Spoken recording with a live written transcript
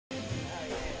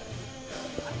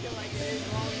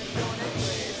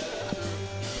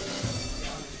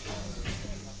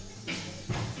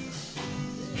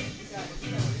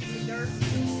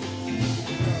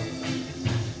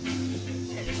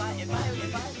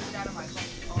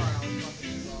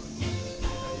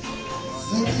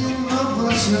Thinking of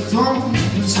what you're doing,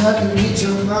 wish I could read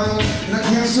your mind, and I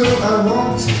can't, so I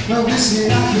won't. I wish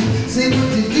that I could say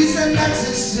what it is I'd like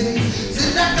to say.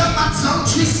 Said I got my tongue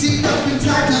twisted up and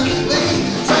tied away,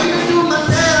 trying to do my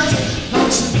dance.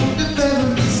 Don't you put the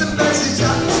family some message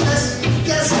out this lesson?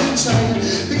 Guess I'm trying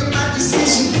to pick up my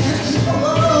decision.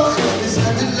 Oh, it's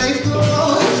not the life go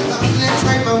on. I'm that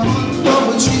type of woman,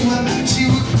 poetry when she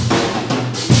would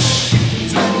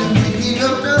try to make it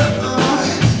up.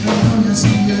 I see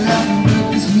you laughing,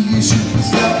 but this me and you was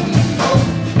laughing. Oh,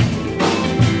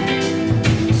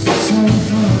 so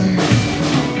far.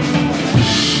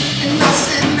 And I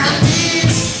said, I need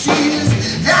to see this.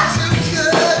 That's a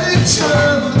good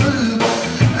trouble.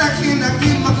 I cannot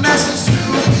get my message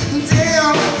through.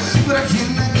 Damn, but I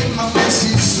cannot get my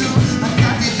message through. I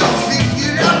got it all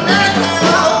figured out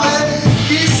now.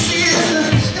 This is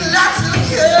lots of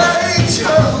good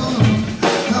trouble.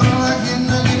 Oh, I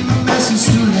cannot get my message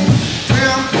through.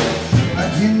 I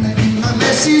cannot get my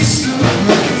message through.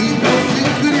 You don't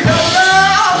think good enough.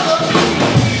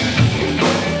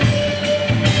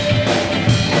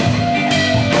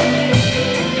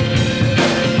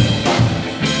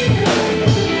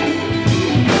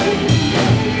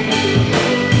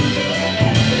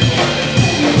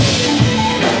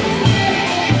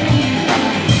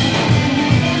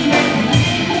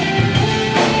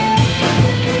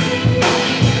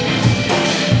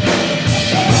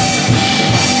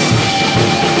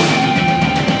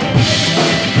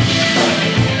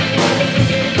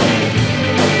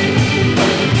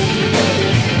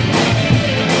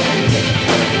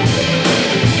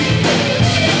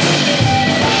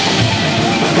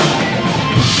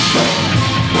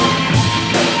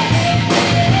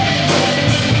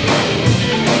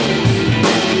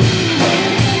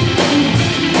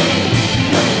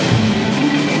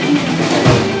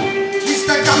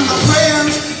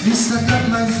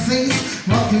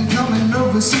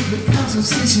 Secret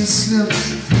conversation slip.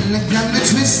 Feel like I'm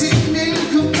twisted in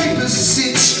paper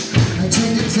stitch. I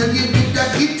tried to tell you that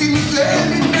I get things clear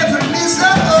and never miss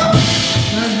up.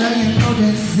 But now you know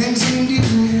that things ain't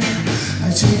easy. I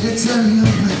tried to tell you,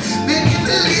 but baby,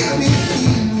 believe me,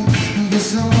 I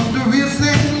guess I want the real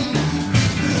thing.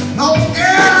 Oh girl,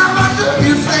 I want the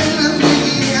real thing with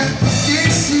me.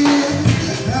 This is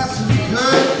that's some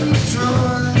good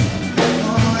control.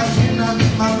 Oh, I cannot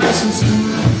get my message through.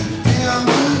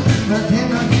 I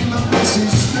cannot get my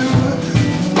message through.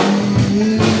 Oh,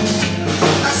 yeah.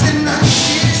 I said, now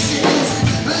this is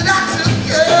lots of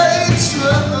good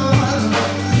trouble.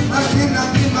 I cannot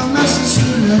get my message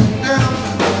through right now.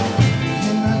 I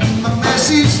cannot get my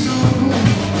message through.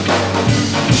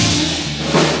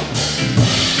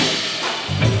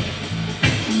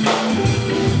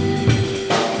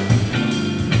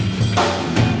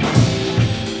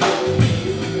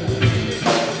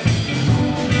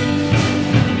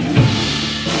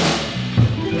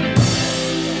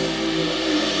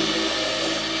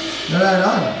 Right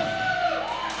on.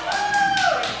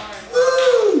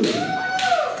 Woo!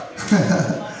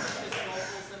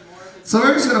 So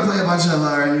we're just gonna play a bunch of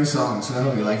our new songs. So I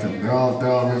hope you like them. They're all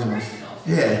originals.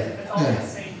 Yeah.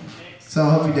 So I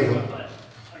hope you dig them.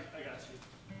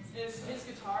 Is his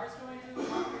guitars going in the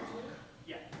rocker too?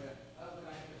 Yeah.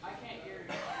 I can't hear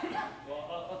you.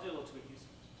 Well, I'll do little tweakies.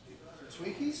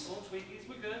 Tweakies? Little tweakies.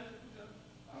 We're good.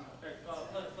 Here, play a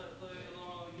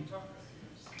little guitar.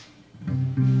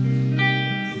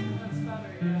 That's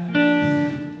better, yeah.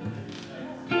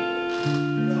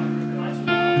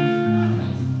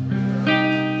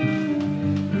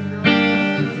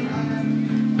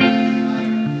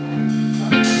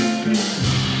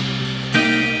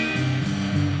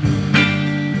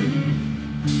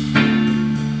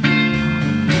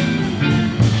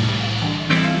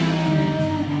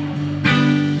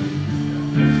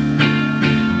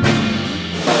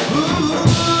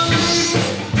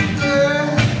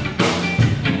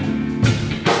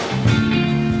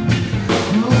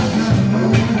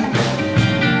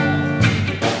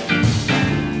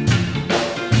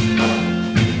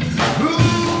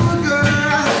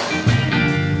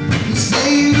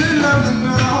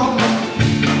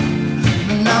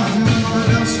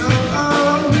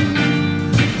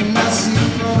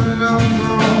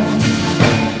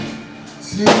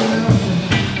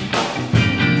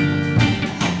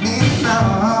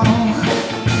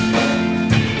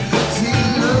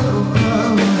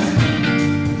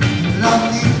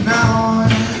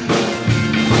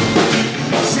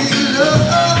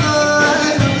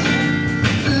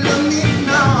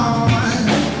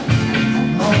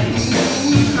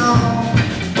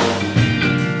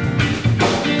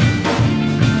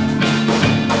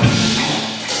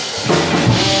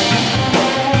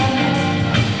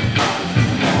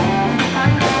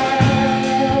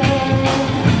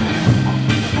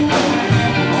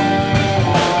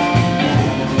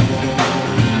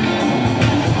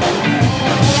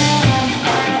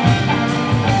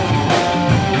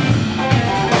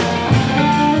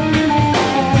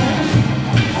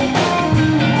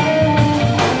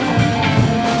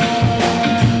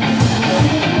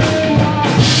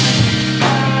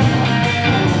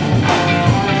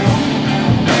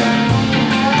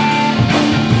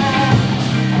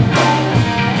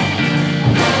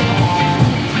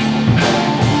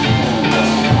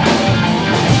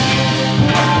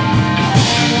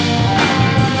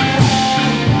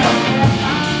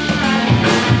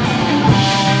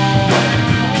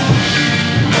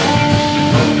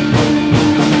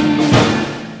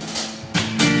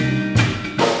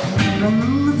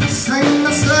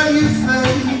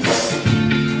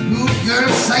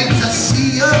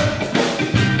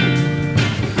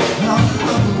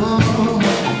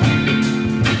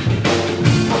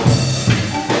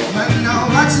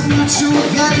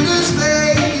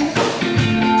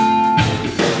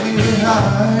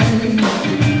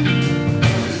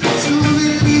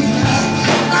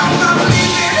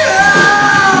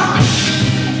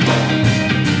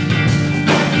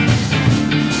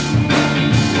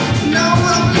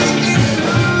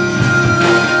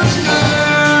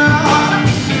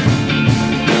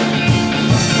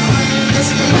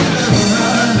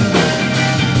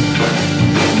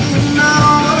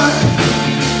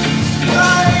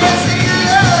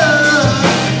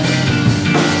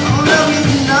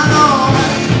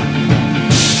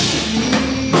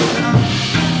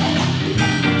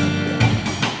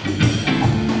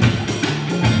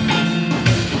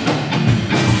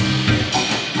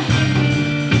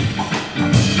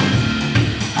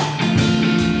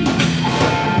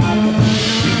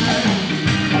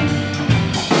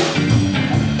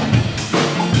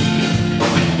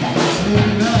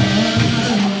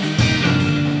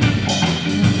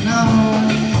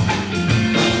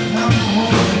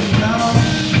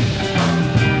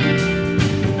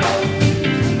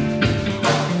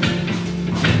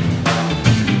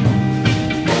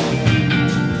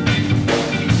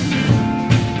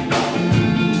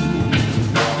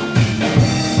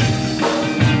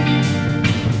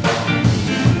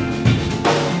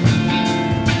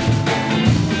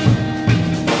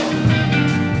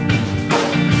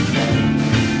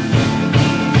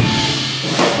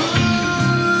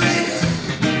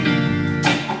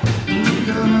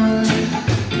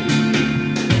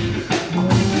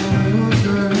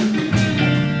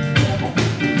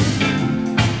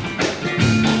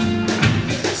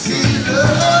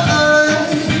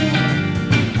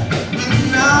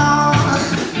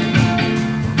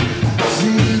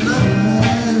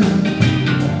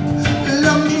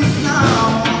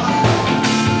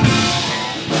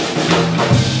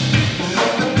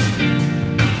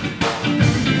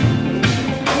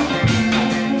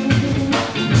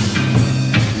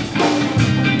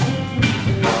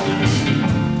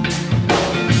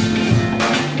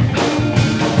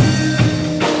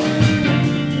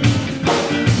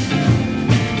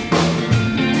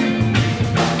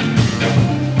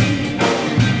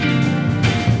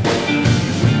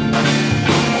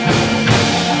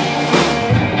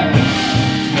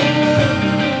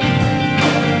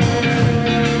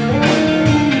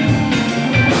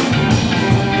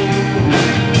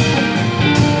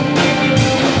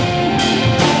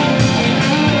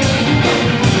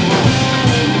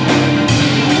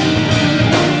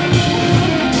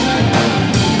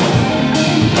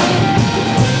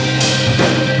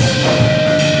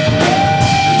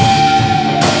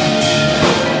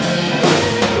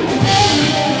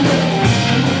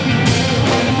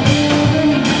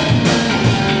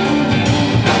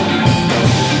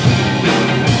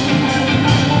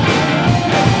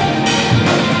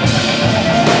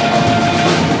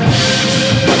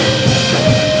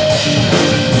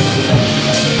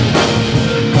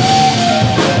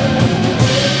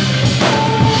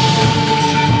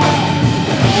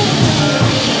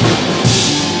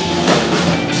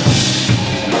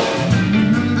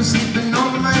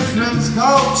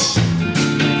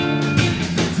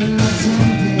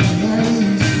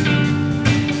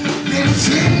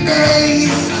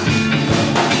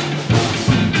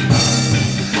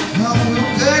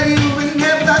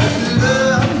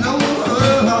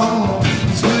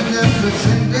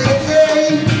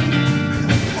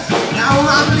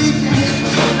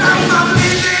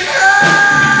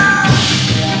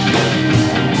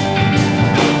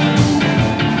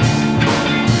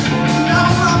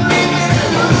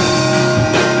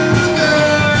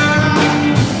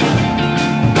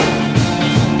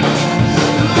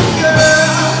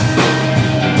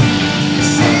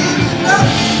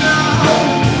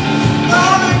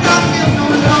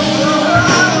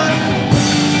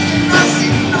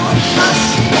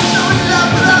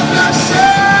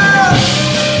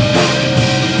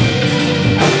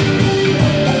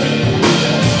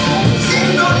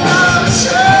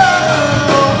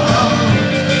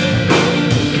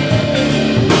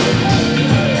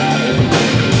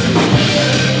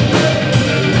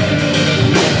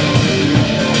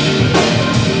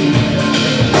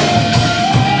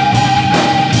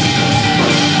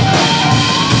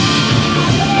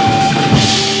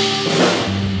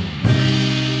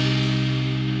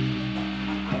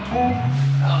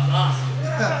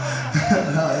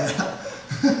 Oh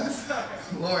yeah.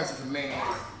 Lawrence is a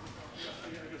maniac.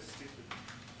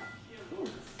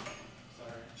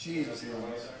 Jesus,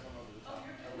 Lawrence.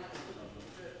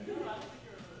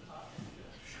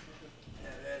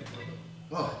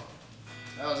 Whoa,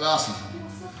 that was awesome.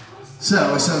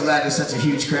 So we're so glad there's such a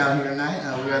huge crowd here tonight.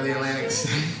 We are the Atlantic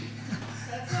State.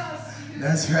 That's us.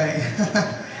 That's right.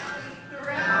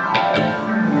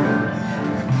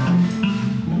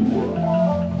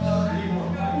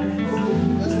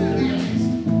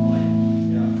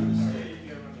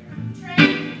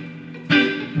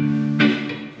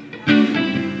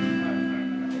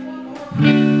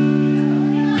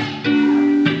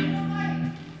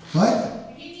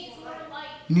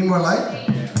 You need more light?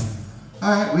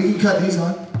 Alright, we can cut these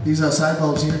on. These are side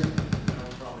bulbs here.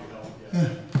 Yeah.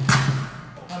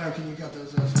 Hunter, can you cut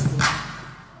those out?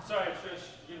 Sorry, Trish.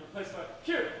 You replaced my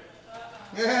cue.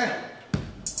 Yeah.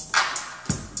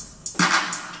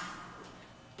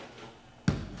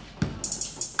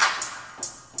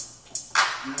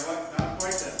 You know what? Not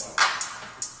quite that much.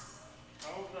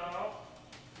 Oh, no.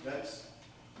 That's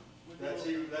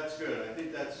good. I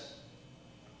think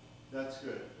that's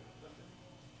good.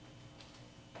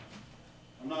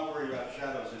 I'm not worried about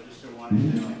shadows. I just don't want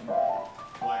anything like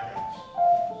blackouts.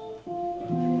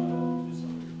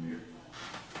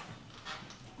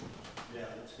 Yeah,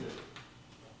 that's good.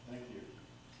 Thank you.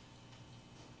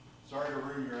 Sorry to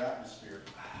ruin your atmosphere.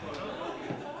 Oh, no, no,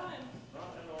 you're fine. Not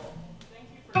at all. Thank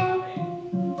you for coming.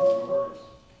 No worries.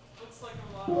 Looks like a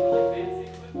lot of really fancy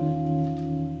equipment.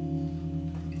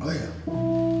 Oh yeah.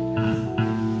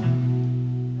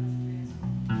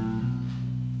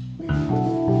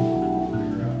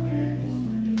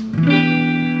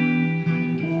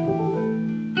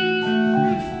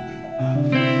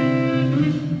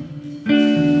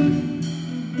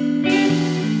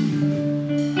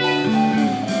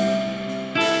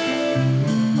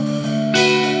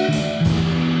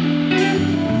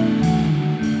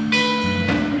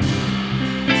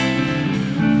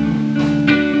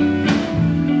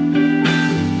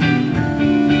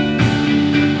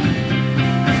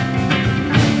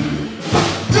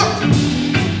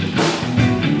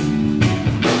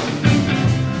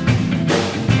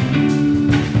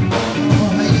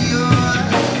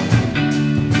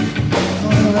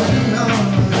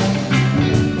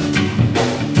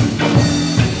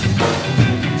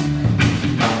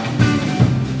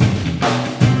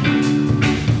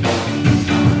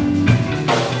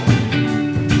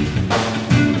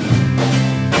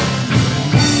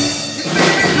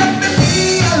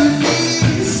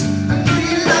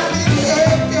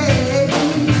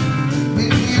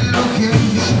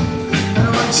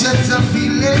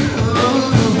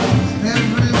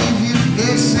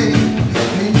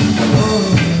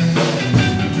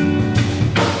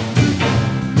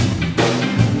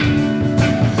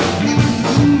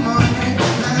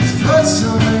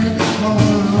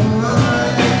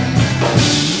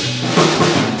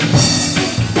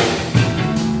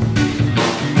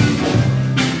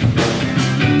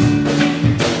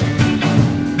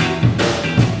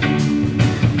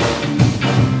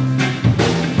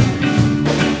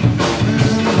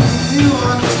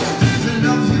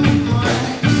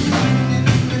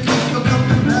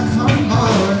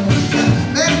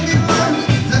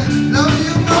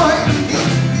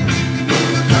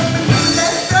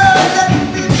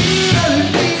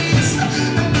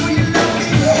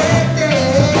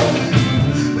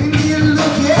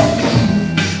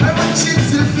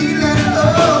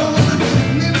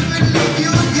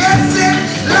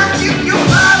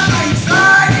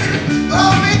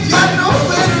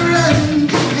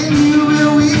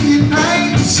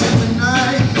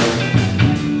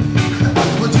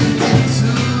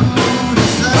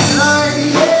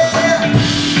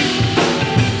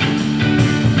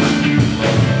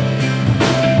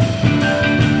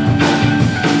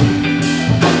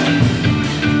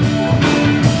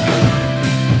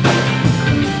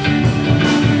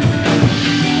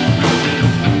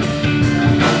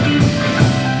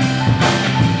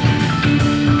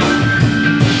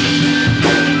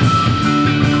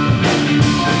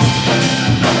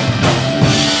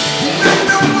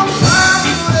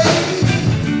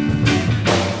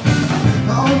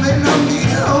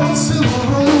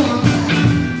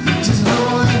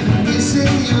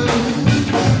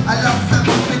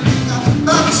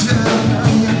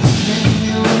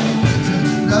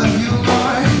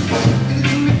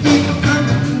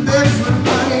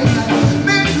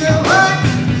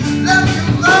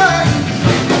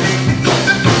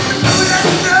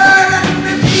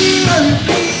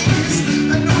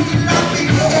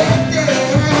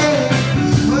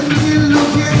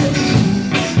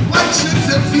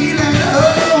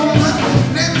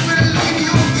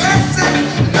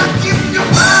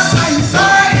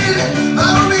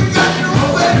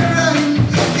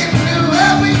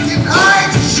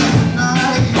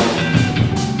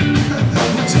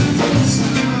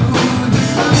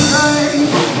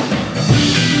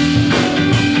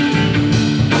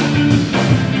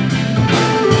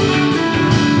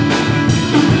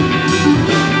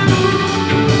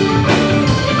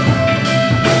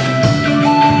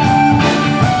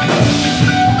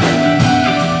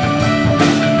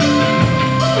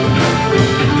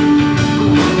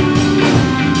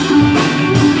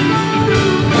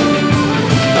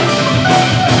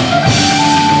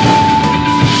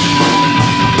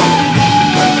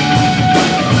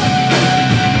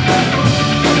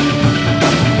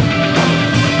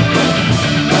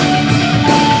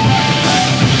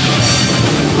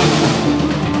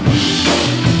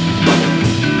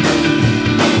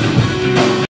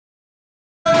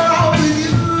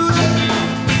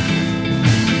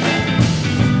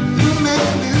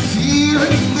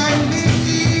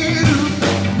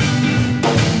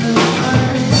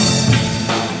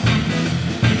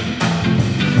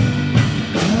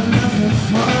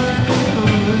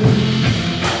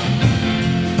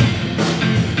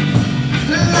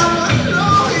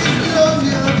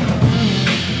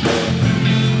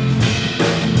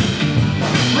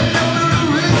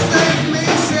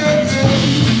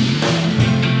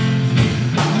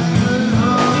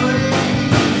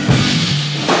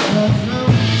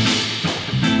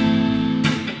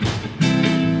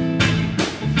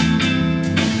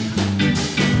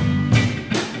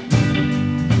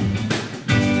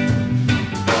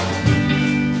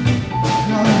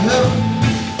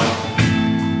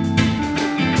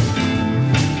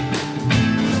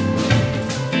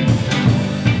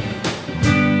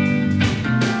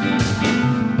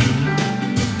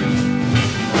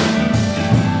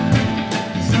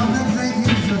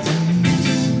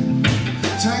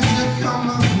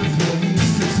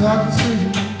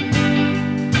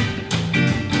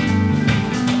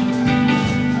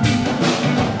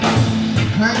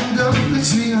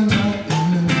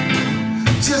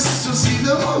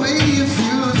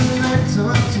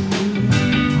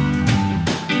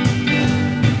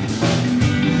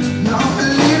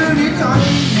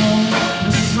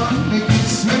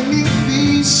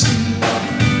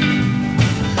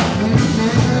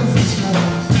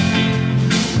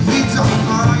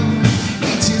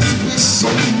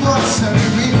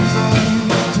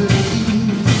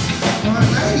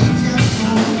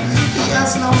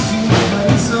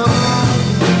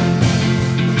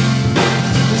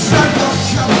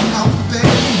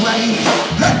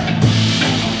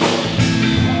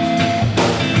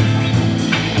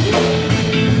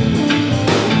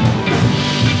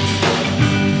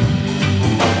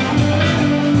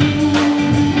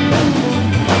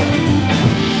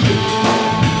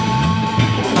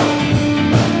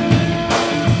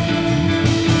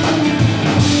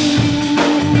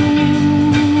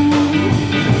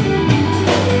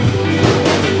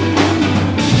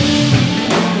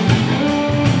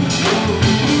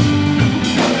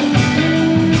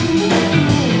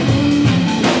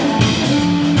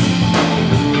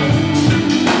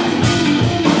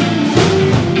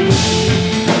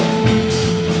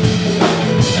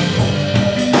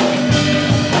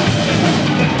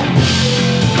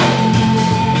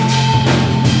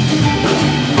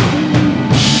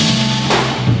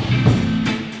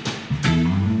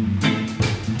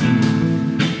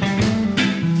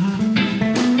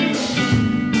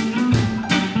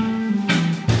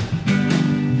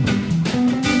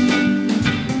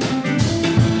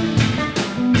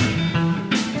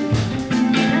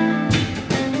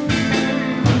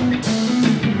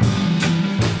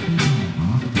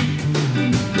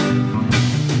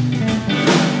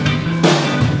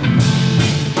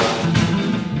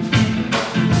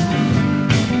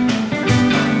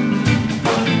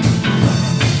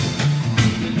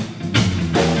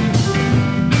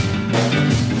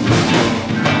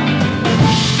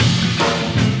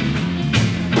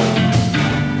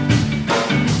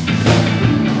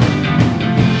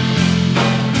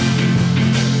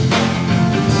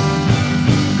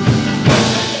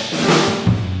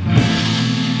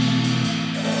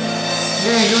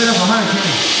 Hey, give it up for Hunter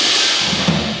Kenny.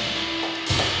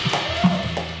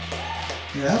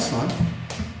 Yeah, that was fun.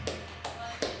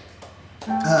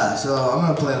 So I'm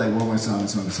gonna play like one more song and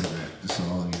smoke a cigarette, just so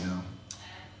all of you know.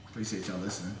 Appreciate y'all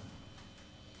listening.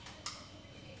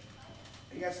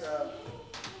 You guys, oh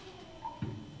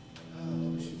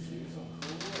shoot, it's so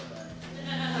cool.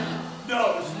 No,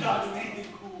 it's not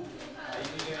anything cool. You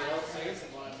need to help say something.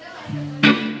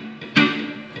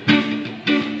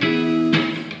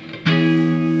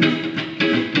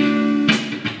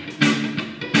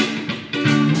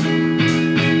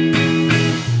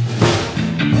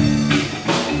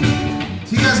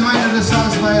 This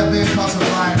song's by a band called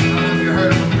Sublime. I don't know if you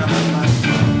heard of them.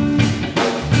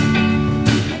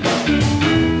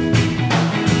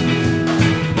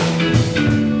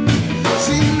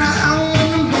 See, now I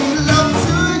wanna make love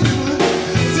to you.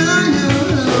 And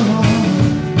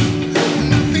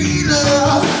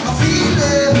I feel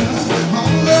it, oh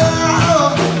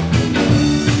love.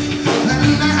 And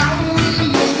now I wanna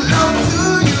make love to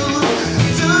you.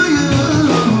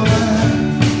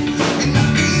 And I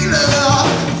feel it.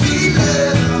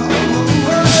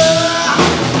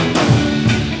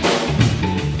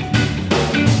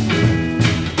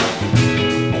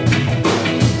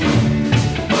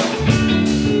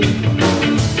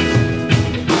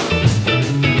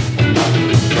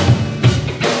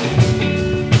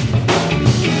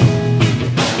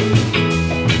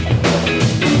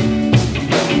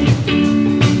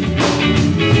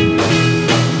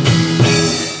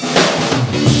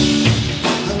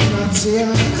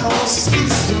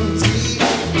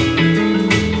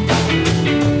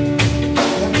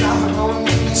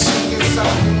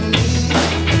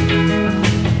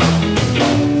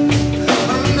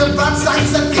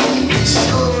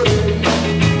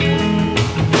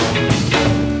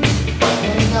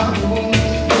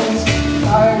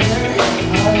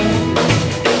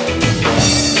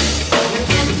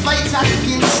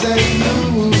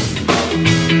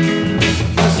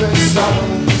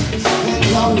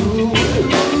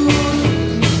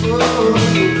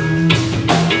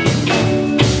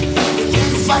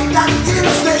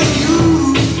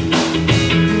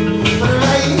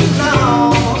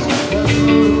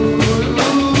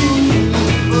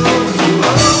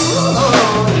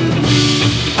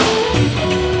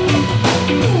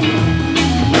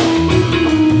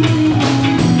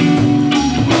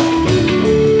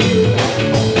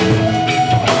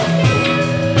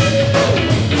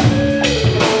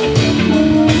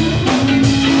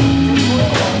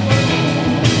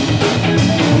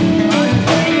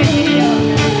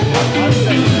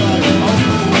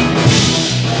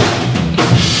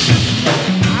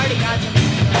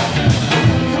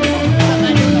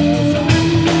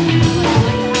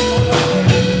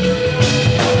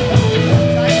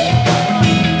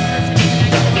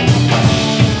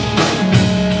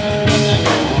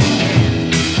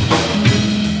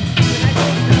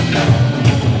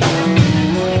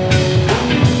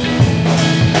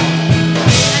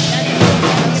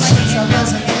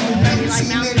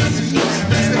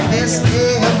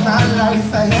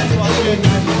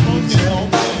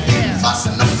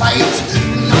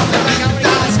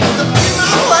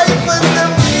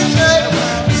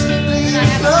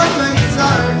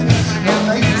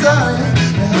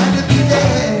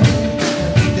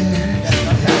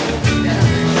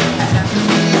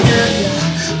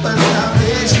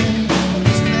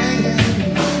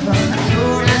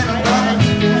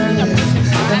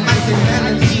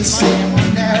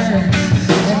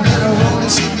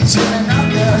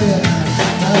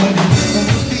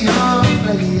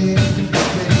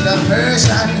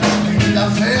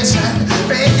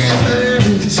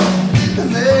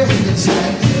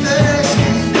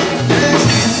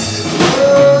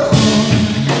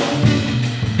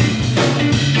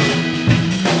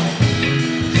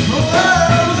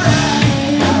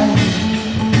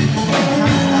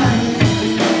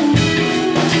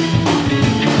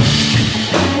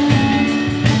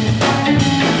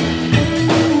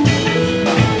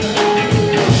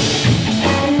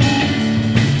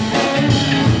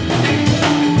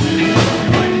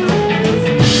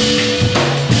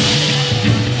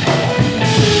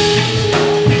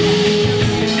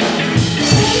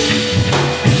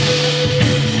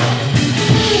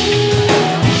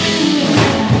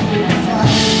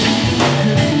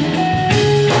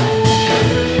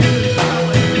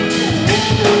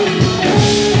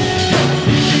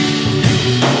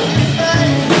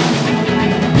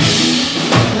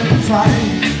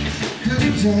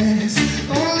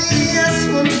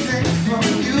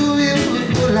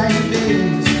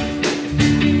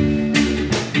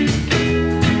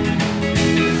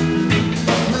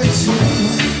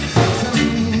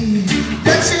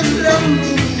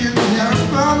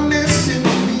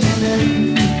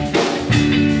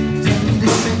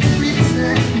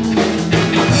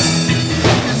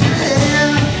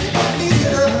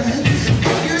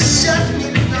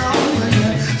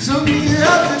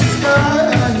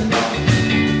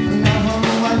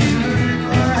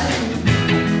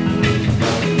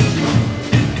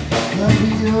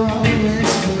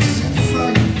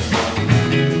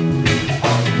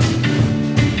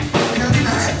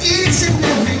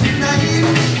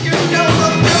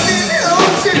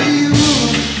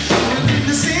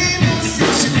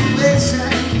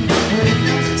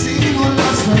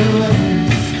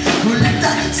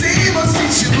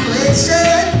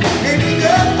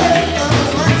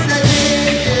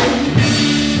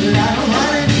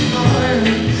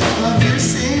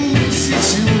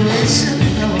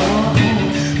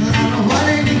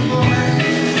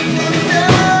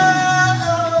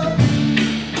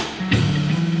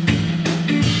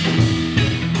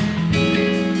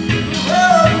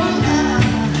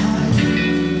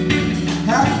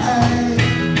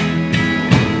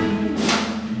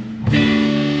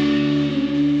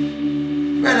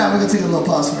 of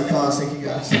applause for the cause. Thank you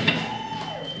guys.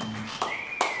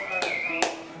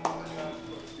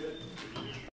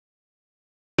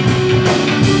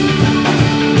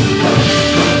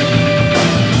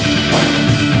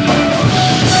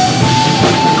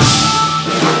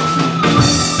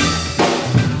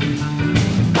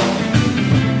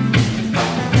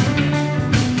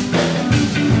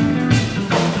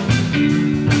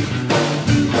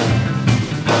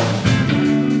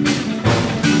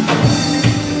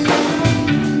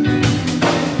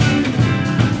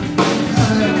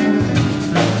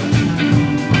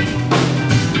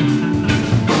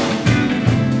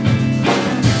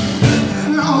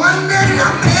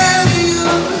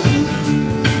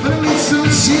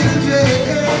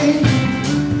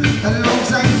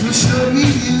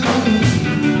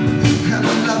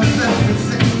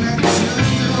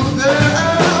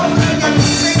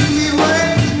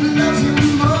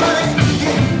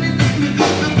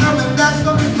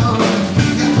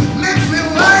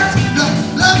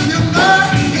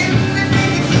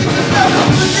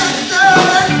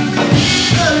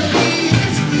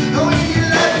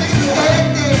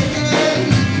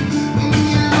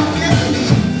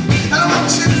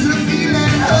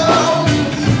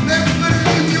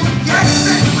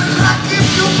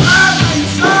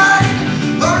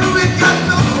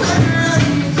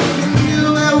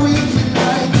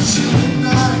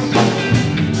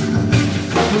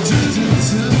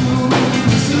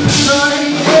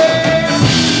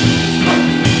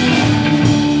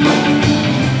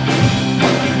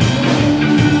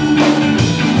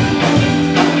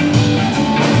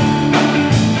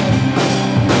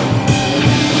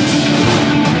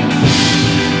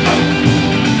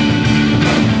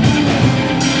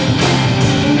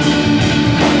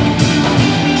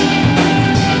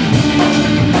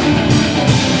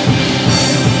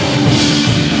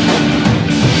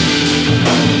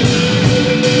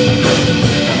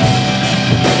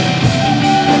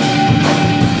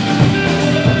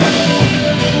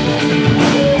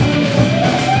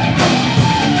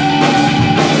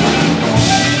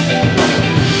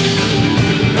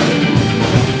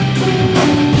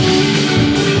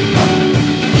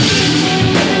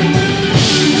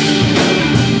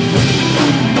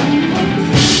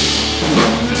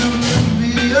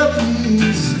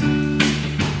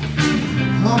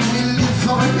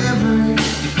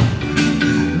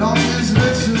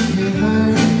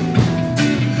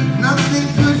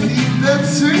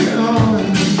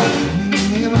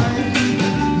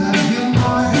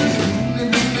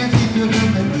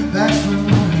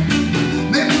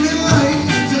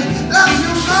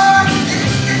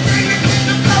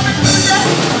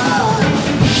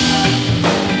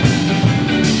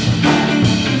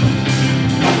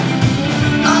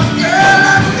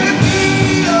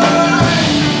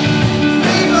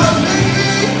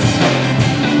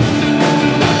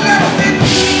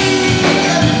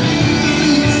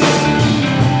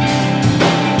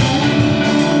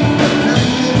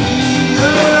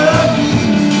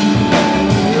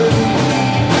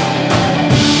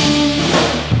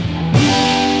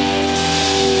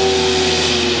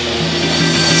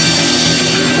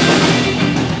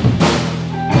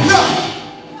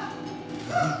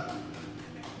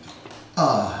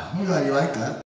 I'm glad you like that.